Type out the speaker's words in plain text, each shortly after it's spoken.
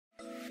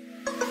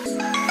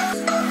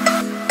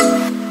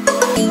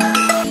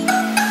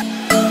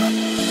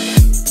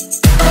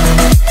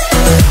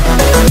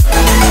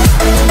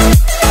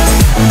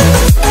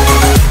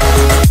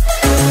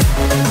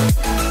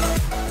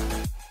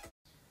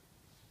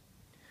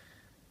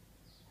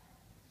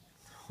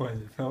What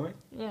is it, filming?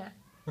 Yeah.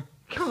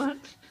 Come on.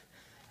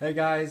 Hey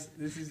guys,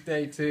 this is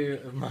day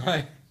 2 of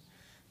my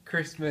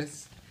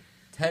Christmas,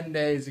 10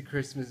 days of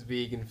Christmas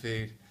vegan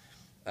food.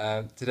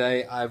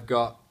 Today I've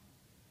got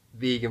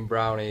vegan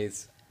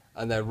brownies,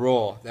 and they're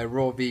raw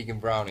vegan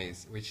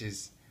brownies, which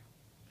is,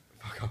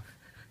 fuck off.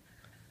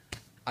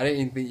 I didn't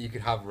even think you could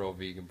have raw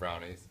vegan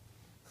brownies.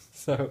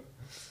 So,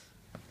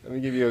 let me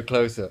give you a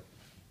close-up.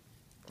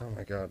 Oh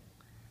my god.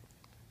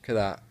 Look at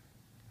that.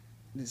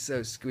 It's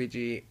so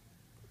squidgy.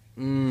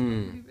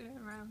 Mmm. Move it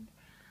around.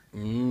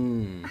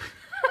 Mmm.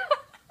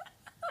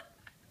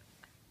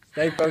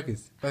 Stay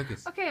focused.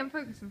 Focus. Okay, I'm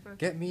focused.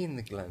 Get me in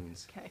the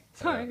lens. Okay,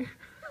 sorry.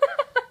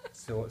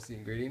 So what's the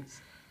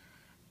ingredients?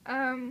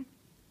 There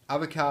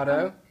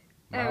Avocado.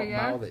 we go.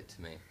 Mouth it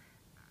to me.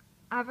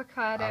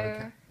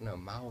 Avocado. No,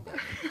 mouth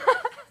it.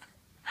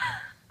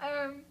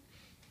 Um,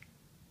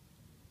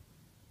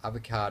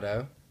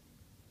 Avocado.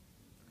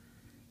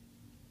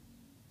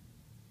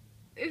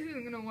 this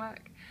isn't gonna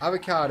work.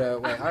 Avocado.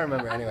 Wait, I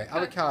remember it anyway.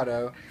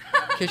 Avocado.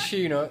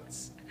 Cashew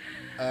nuts.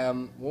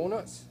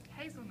 Walnuts.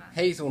 Hazelnuts.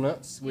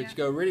 Hazelnuts, which Yeah.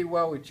 go really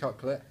well with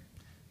chocolate.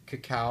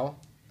 Cacao.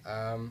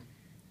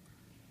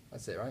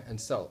 That's it, right? And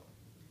salt.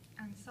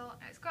 And salt.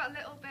 It's got a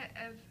little bit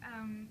of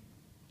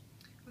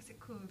what's it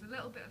called? A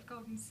little bit of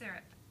golden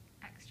syrup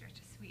extra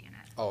to sweeten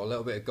it. Oh, a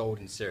little bit of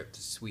golden syrup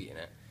to sweeten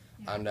it.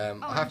 Yeah. And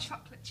and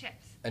chocolate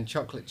chips. And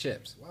chocolate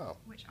chips. Wow.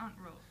 Which aren't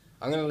raw.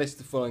 I'm going to list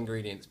the full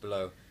ingredients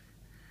below.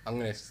 I'm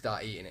going to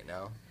start eating it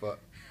now, but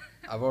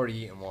I've already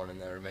eaten one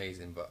and they're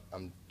amazing, but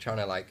I'm trying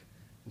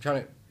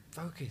to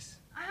focus.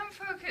 I am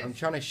focused. I'm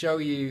trying to show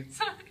you,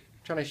 Sorry.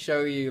 I'm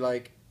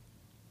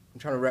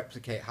trying to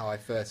replicate how I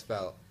first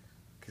felt,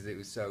 because it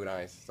was so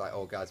nice. It's like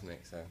orgasmic,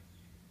 so.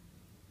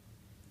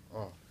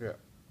 Oh, shit.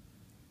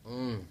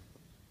 Mmm.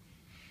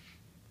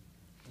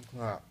 Look at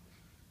that.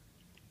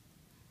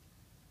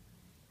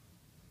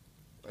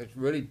 It's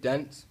really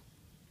dense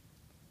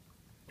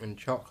and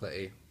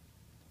chocolatey.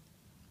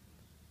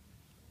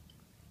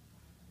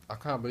 I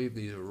can't believe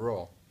these are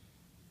raw.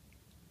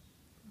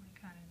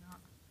 Kind of not.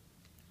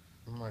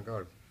 Oh my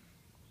god.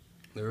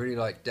 They're really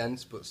like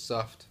dense but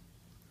soft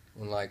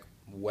and like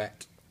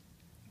wet.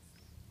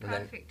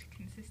 Perfect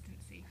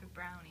consistency for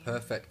brownie.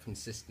 Perfect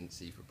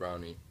consistency for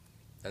brownie.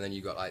 And then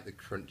you got like the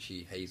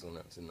crunchy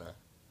hazelnuts in there.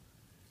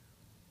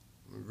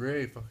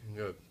 Really fucking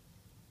good.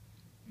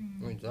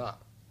 What is that?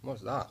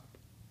 What's that?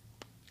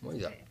 What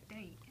is that?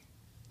 Date.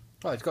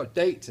 Oh, it's got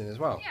dates in as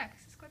well. Yeah,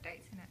 because it's got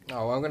dates in it.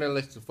 Oh, well, I'm going to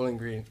list the full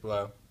ingredients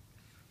below.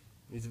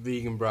 These are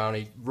vegan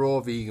brownies, raw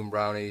vegan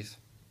brownies.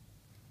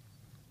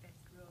 Best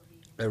raw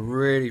vegan. They're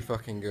really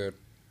fucking good.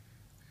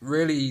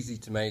 Really easy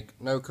to make,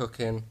 no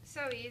cooking.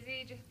 So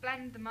easy, just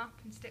blend them up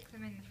and stick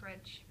them in the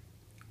fridge.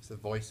 It's the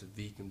voice of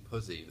Vegan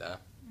Puzzy there.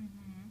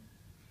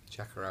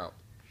 Check her out.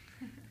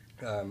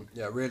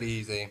 Yeah, really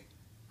easy.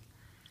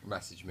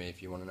 Message me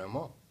if you want to know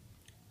more.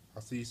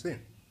 I'll see you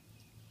soon.